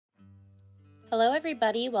Hello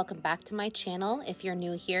everybody, welcome back to my channel. If you're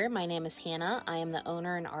new here, my name is Hannah. I am the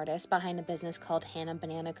owner and artist behind a business called Hannah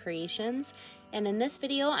Banana Creations. And in this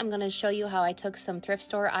video, I'm going to show you how I took some thrift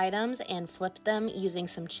store items and flipped them using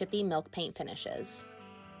some Chippy milk paint finishes.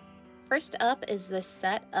 First up is this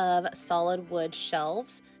set of solid wood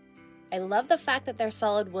shelves. I love the fact that they're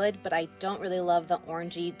solid wood, but I don't really love the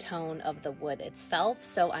orangey tone of the wood itself.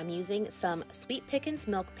 So I'm using some Sweet Pickins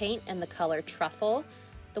milk paint in the color Truffle.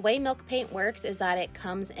 The way milk paint works is that it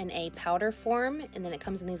comes in a powder form and then it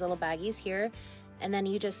comes in these little baggies here. And then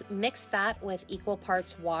you just mix that with equal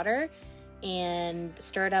parts water and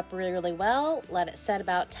stir it up really, really well. Let it set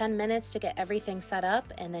about 10 minutes to get everything set up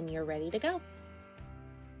and then you're ready to go.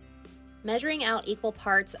 Measuring out equal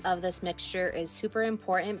parts of this mixture is super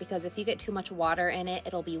important because if you get too much water in it,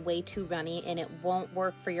 it'll be way too runny and it won't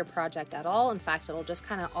work for your project at all. In fact, it'll just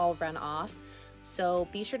kind of all run off. So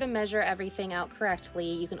be sure to measure everything out correctly.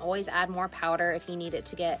 You can always add more powder if you need it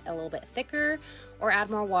to get a little bit thicker, or add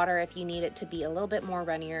more water if you need it to be a little bit more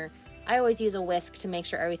runnier. I always use a whisk to make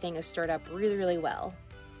sure everything is stirred up really, really well.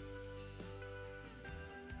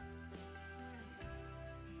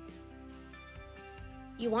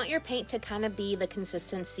 You want your paint to kind of be the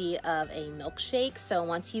consistency of a milkshake. So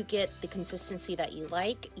once you get the consistency that you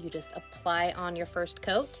like, you just apply on your first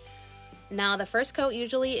coat. Now the first coat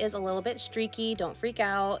usually is a little bit streaky, don't freak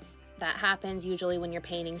out. That happens usually when you're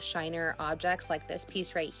painting shinier objects like this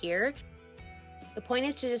piece right here. The point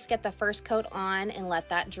is to just get the first coat on and let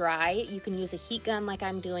that dry. You can use a heat gun like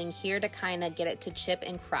I'm doing here to kind of get it to chip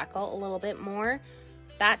and crackle a little bit more.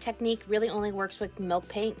 That technique really only works with milk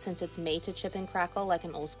paint since it's made to chip and crackle like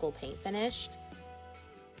an old school paint finish.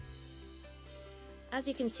 As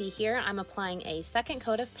you can see here, I'm applying a second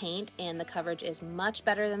coat of paint and the coverage is much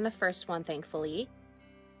better than the first one, thankfully.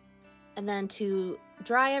 And then to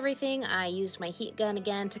dry everything, I used my heat gun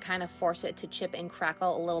again to kind of force it to chip and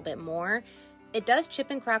crackle a little bit more. It does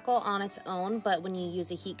chip and crackle on its own, but when you use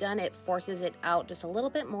a heat gun, it forces it out just a little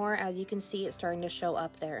bit more. As you can see, it's starting to show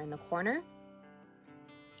up there in the corner.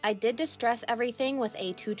 I did distress everything with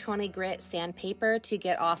a 220 grit sandpaper to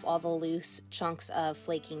get off all the loose chunks of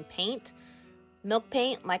flaking paint. Milk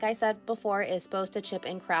paint, like I said before, is supposed to chip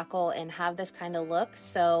and crackle and have this kind of look,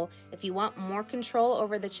 so if you want more control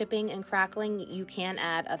over the chipping and crackling, you can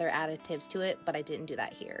add other additives to it, but I didn't do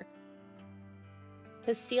that here.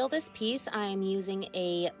 To seal this piece, I am using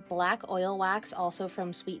a black oil wax, also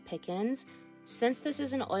from Sweet Pickins. Since this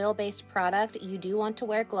is an oil-based product, you do want to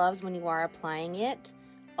wear gloves when you are applying it.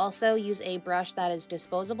 Also, use a brush that is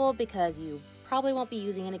disposable because you probably won't be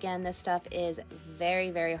using it again. This stuff is very,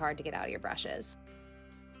 very hard to get out of your brushes.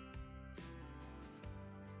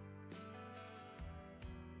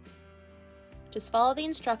 Just follow the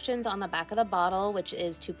instructions on the back of the bottle, which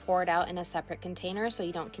is to pour it out in a separate container so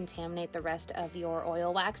you don't contaminate the rest of your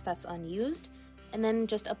oil wax that's unused. And then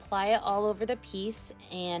just apply it all over the piece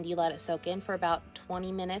and you let it soak in for about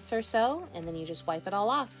 20 minutes or so, and then you just wipe it all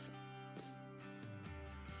off.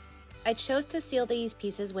 I chose to seal these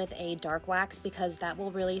pieces with a dark wax because that will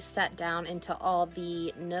really set down into all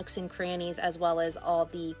the nooks and crannies as well as all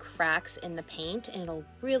the cracks in the paint, and it'll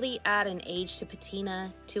really add an age to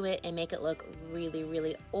patina to it and make it look really,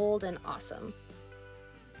 really old and awesome.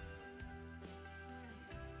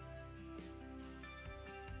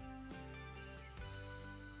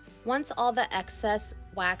 Once all the excess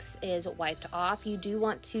wax is wiped off, you do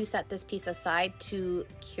want to set this piece aside to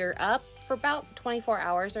cure up for about 24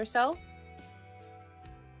 hours or so.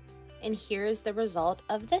 And here's the result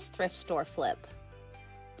of this thrift store flip.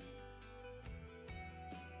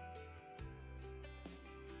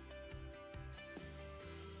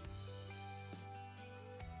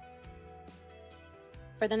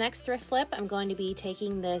 For the next thrift flip, I'm going to be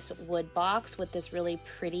taking this wood box with this really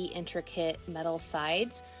pretty intricate metal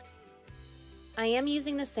sides. I am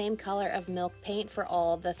using the same color of milk paint for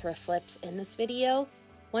all the thrift flips in this video.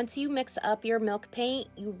 Once you mix up your milk paint,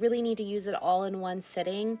 you really need to use it all in one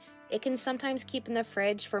sitting. It can sometimes keep in the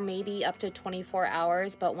fridge for maybe up to 24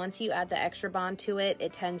 hours, but once you add the extra bond to it,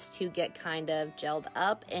 it tends to get kind of gelled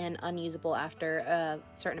up and unusable after a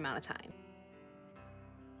certain amount of time.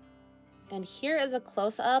 And here is a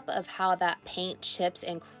close-up of how that paint chips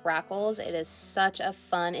and crackles. It is such a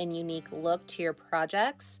fun and unique look to your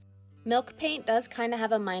projects. Milk paint does kind of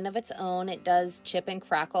have a mind of its own. It does chip and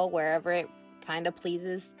crackle wherever it kind of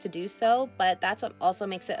pleases to do so, but that's what also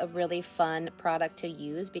makes it a really fun product to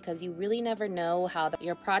use because you really never know how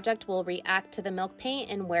your project will react to the milk paint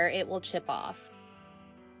and where it will chip off.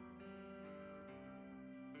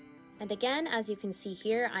 And again, as you can see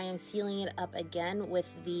here, I am sealing it up again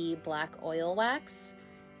with the black oil wax.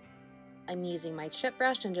 I'm using my chip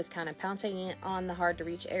brush and just kind of pouncing it on the hard to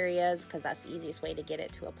reach areas because that's the easiest way to get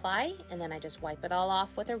it to apply, and then I just wipe it all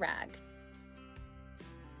off with a rag.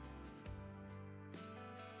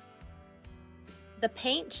 The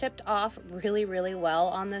paint chipped off really well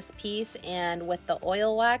on this piece, and with the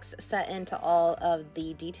oil wax set into all of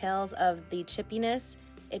the details of the chippiness,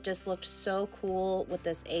 it just looked so cool with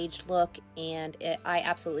this aged look, and I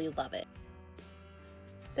absolutely love it.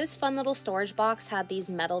 This fun little storage box had these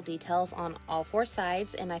metal details on all 4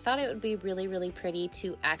 sides, and I thought it would be really pretty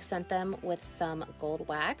to accent them with some gold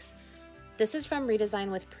wax. This is from Redesign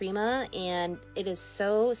with Prima, and it is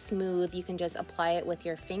so smooth you can just apply it with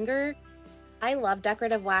your finger. I love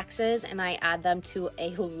decorative waxes, and I add them to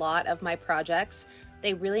a lot of my projects.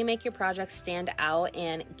 They really make your projects stand out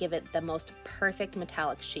and give it the most perfect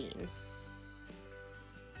metallic sheen.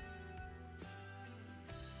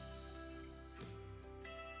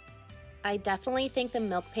 I definitely think the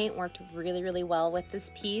milk paint worked really well with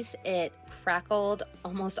this piece. It crackled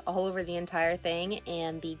almost all over the entire thing,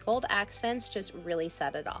 and the gold accents just really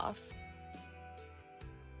set it off.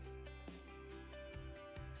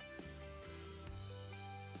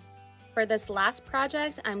 For this last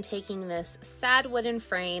project, I'm taking this sad wooden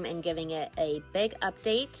frame and giving it a big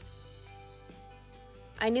update.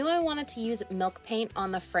 I knew I wanted to use milk paint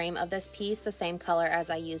on the frame of this piece, the same color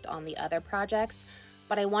as I used on the other projects,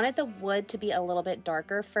 but I wanted the wood to be a little bit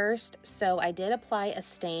darker first, so I did apply a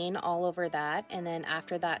stain all over that, and then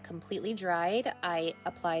after that completely dried, I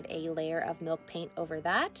applied a layer of milk paint over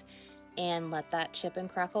that and let that chip and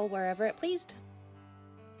crackle wherever it pleased.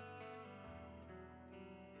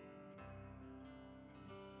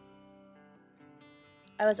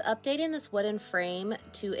 I was updating this wooden frame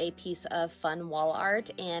to a piece of fun wall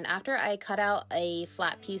art, and after I cut out a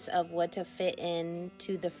flat piece of wood to fit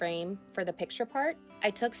into the frame for the picture part,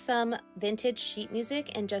 I took some vintage sheet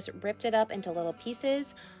music and just ripped it up into little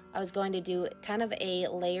pieces. I was going to do kind of a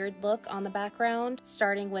layered look on the background,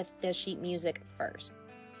 starting with the sheet music first.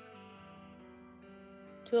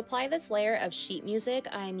 To apply this layer of sheet music,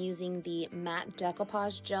 I'm using the matte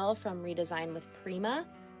decoupage gel from Redesign with Prima.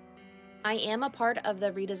 I am a part of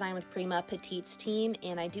the Redesign with Prima Petites team,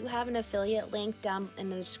 and I do have an affiliate link down in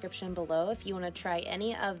the description below if you want to try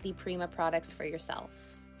any of the Prima products for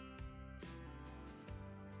yourself.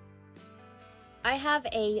 I have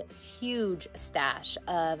a huge stash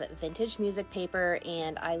of vintage music paper,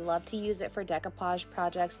 and I love to use it for decoupage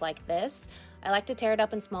projects like this. I like to tear it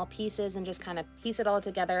up in small pieces and just kind of piece it all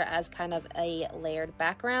together as kind of a layered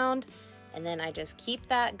background. And then I just keep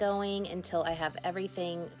that going until I have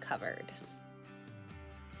everything covered.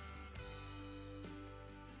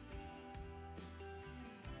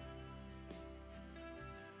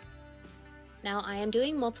 Now I am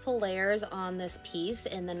doing multiple layers on this piece,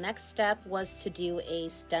 and the next step was to do a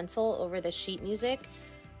stencil over the sheet music.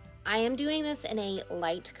 I am doing this in a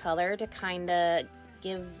light color to kind of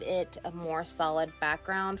give it a more solid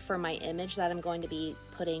background for my image that I'm going to be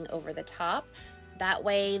putting over the top. That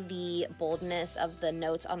way the boldness of the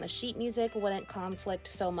notes on the sheet music wouldn't conflict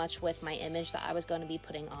so much with my image that I was going to be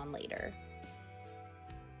putting on later.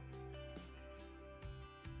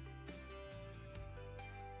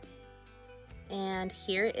 And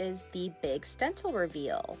here is the big stencil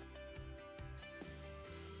reveal.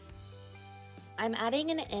 I'm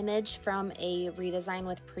adding an image from a Redesign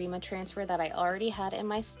with Prima transfer that I already had in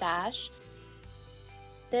my stash.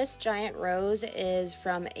 This giant rose is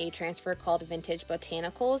from a transfer called Vintage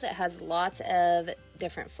Botanicals. It has lots of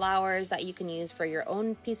different flowers that you can use for your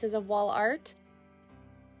own pieces of wall art.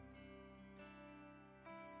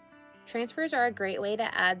 Transfers are a great way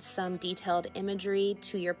to add some detailed imagery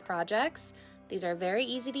to your projects. These are very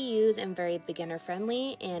easy to use and very beginner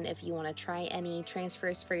friendly, and if you want to try any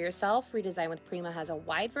transfers for yourself, Redesign with Prima has a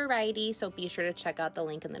wide variety, so be sure to check out the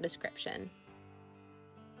link in the description.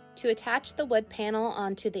 To attach the wood panel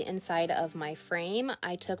onto the inside of my frame,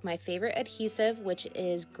 I took my favorite adhesive, which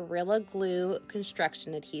is Gorilla Glue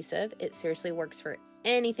construction adhesive. It seriously works for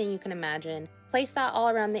anything you can imagine. Place that all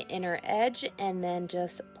around the inner edge and then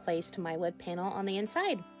just placed my wood panel on the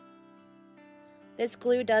inside. This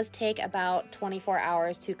glue does take about 24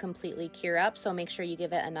 hours to completely cure up, so make sure you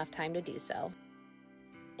give it enough time to do so.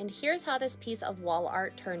 And here's how this piece of wall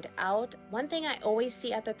art turned out. One thing I always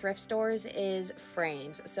see at the thrift stores is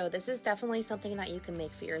frames. So this is definitely something that you can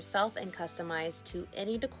make for yourself and customize to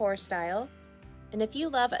any decor style. And if you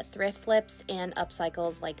love thrift flips and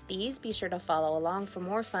upcycles like these, be sure to follow along for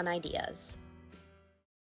more fun ideas.